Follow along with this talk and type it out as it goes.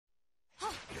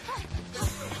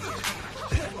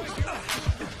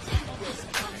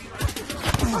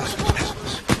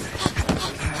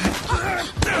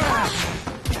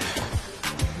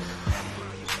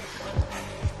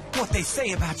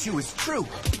say about you is true.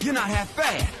 You're not half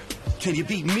bad. Can you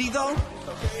beat me, though?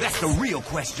 That's the real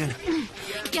question.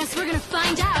 Guess we're gonna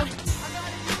find out.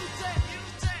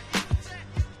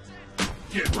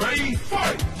 Get ready,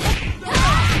 fight!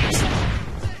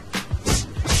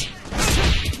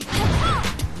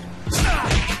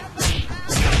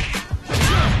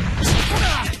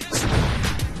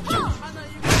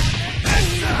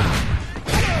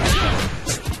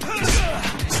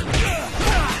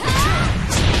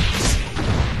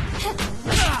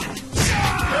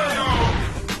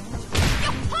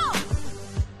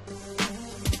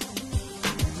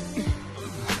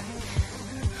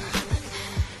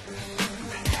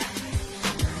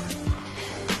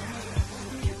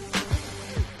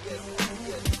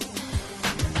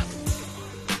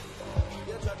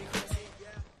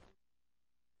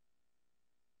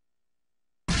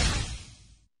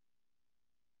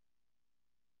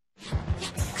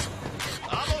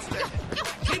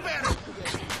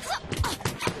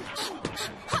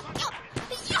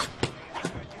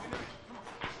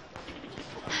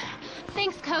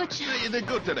 Coach. You did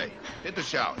good today. Hit the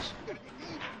showers.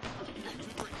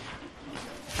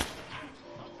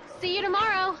 See you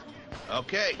tomorrow.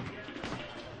 Okay.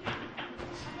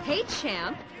 Hey,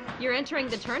 champ. You're entering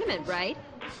the tournament, right?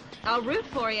 I'll root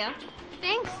for you.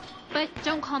 Thanks, but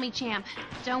don't call me champ.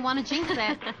 Don't want to jinx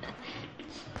it.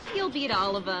 You'll beat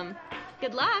all of them.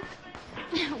 Good luck.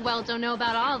 Well, don't know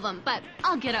about all of them, but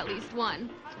I'll get at least one.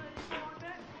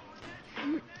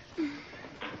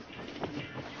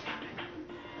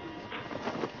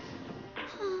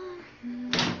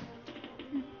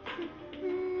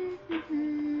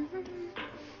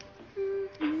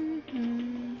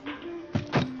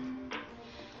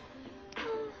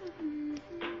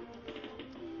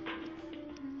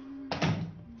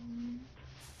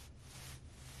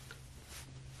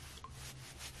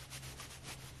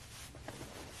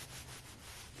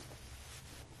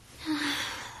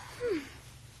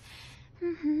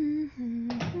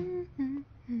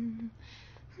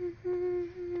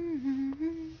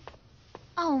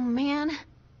 Oh man,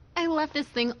 I left this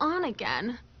thing on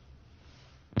again.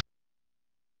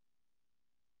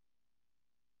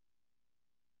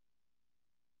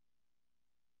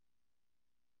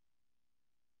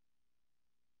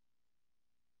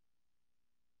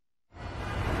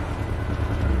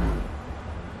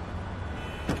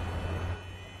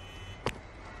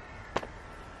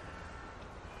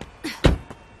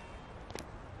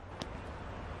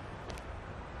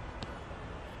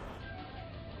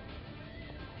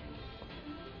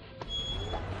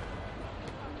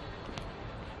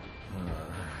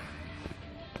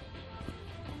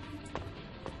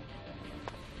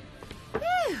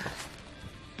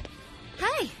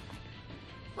 Hey,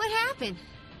 what happened?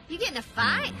 You get in a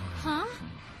fight? Huh?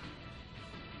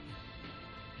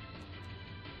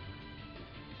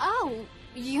 Oh,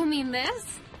 you mean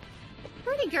this?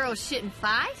 Pretty girls shouldn't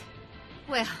fight.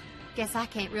 Well, guess I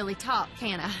can't really talk,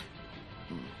 can I?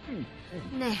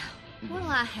 Now, what'll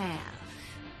I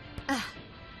have?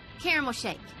 Caramel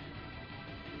shake.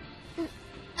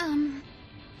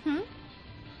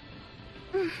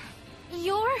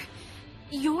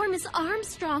 You're Miss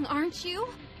Armstrong, aren't you?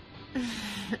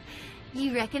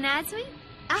 You recognize me?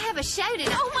 I have a show tonight.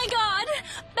 Oh my God!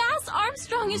 Bass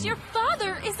Armstrong is your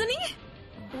father, isn't he?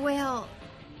 Well,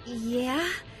 yeah.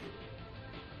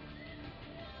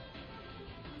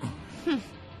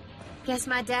 Guess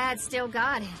my dad still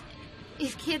got it.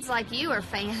 If kids like you are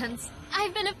fans.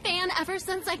 I've been a fan ever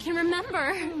since I can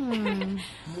remember.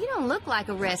 You don't look like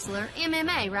a wrestler.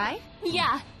 MMA, right?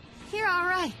 Yeah. You're all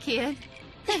right, kid.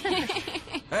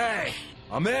 Hey,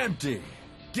 I'm empty.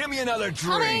 Give me another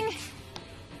drink. Coming.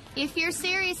 If you're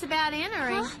serious about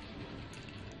entering,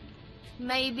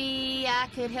 maybe I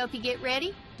could help you get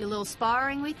ready? Do a little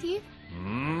sparring with you?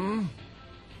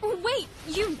 Wait,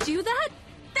 you do that?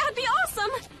 That'd be awesome!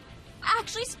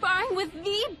 Actually sparring with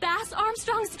the Bass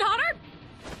Armstrong's daughter?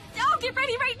 I'll get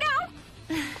ready right now!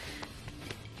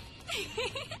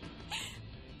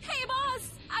 Hey, boss!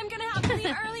 I'm gonna have to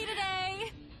leave early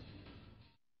today!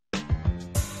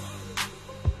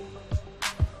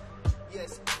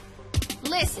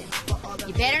 Listen,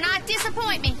 you better not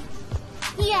disappoint me.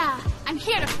 Yeah, I'm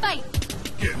here to fight!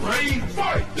 Get ready,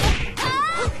 fight!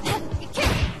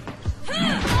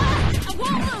 I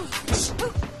won't lose!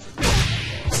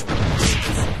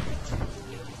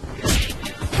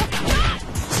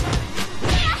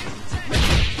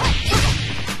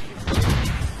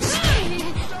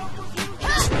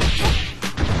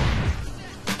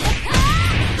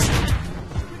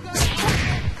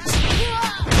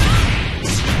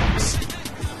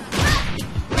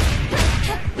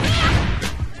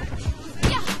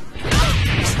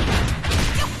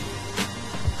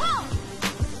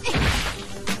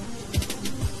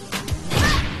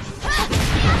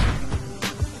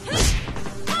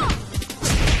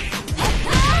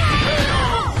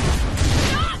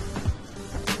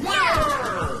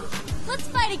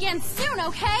 soon,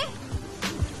 okay?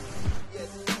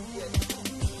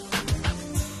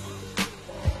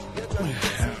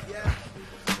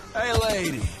 Hey,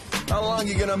 lady. How long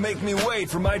you gonna make me wait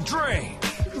for my drink?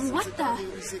 What the?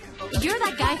 You're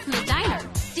that guy from the diner.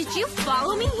 Did you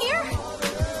follow me here?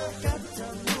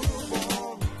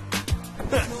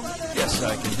 Guess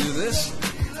I can do this.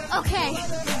 Okay,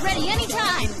 ready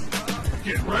anytime.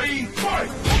 Get ready, fight!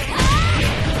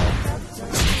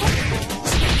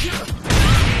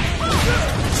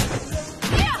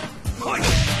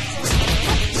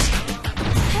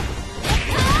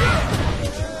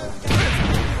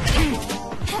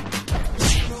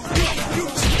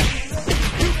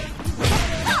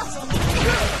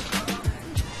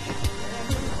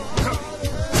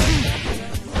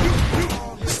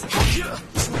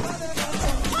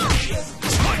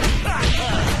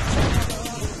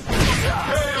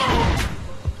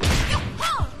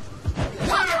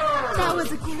 That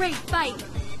was a great fight.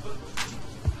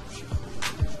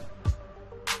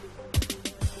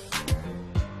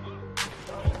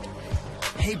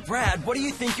 Hey, Brad, what do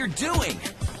you think you're doing?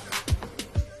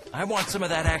 I want some of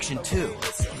that action, too.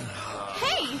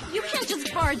 Hey, you can't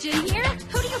just barge in here.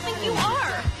 Who do you think you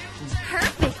are?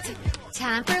 Perfect.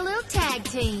 Time for a little tag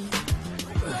team.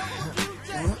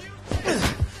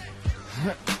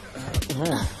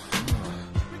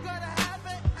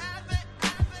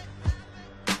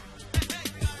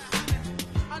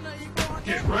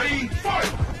 Get ready,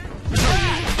 fight!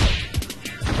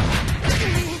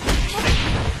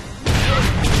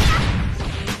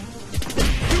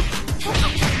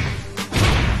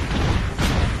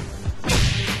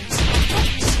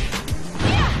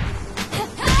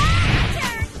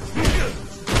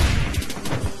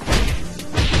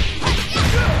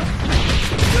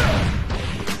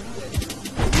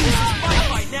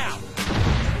 Fight now!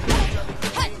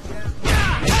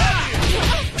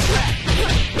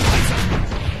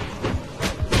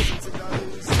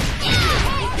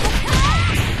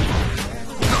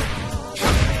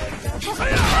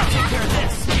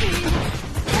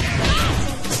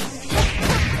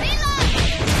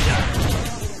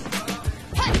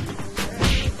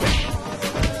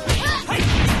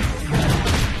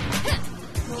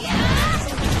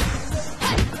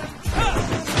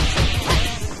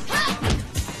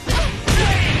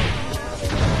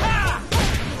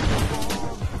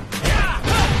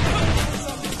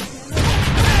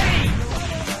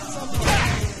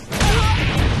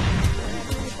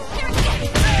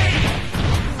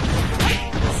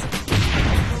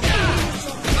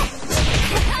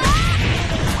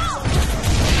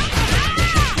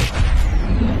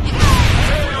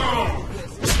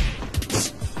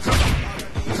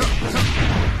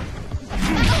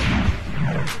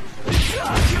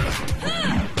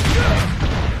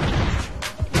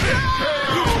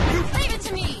 Leave it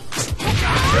to me.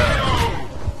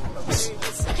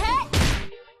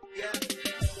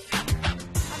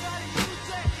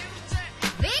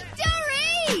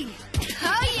 Victory!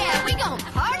 Oh yeah, we gonna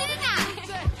party tonight.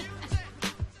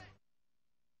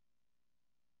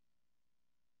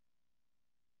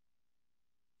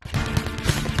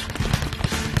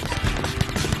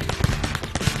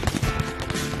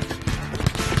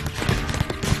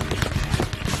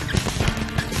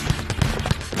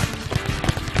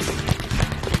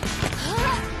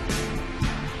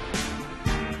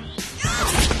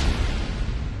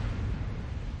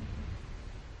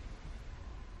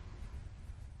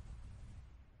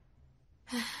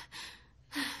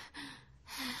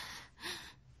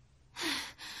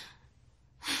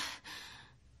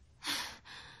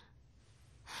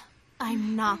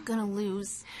 I'm not gonna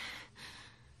lose.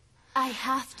 I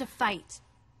have to fight.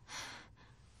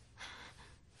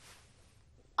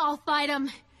 I'll fight him,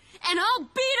 and I'll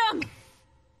beat him!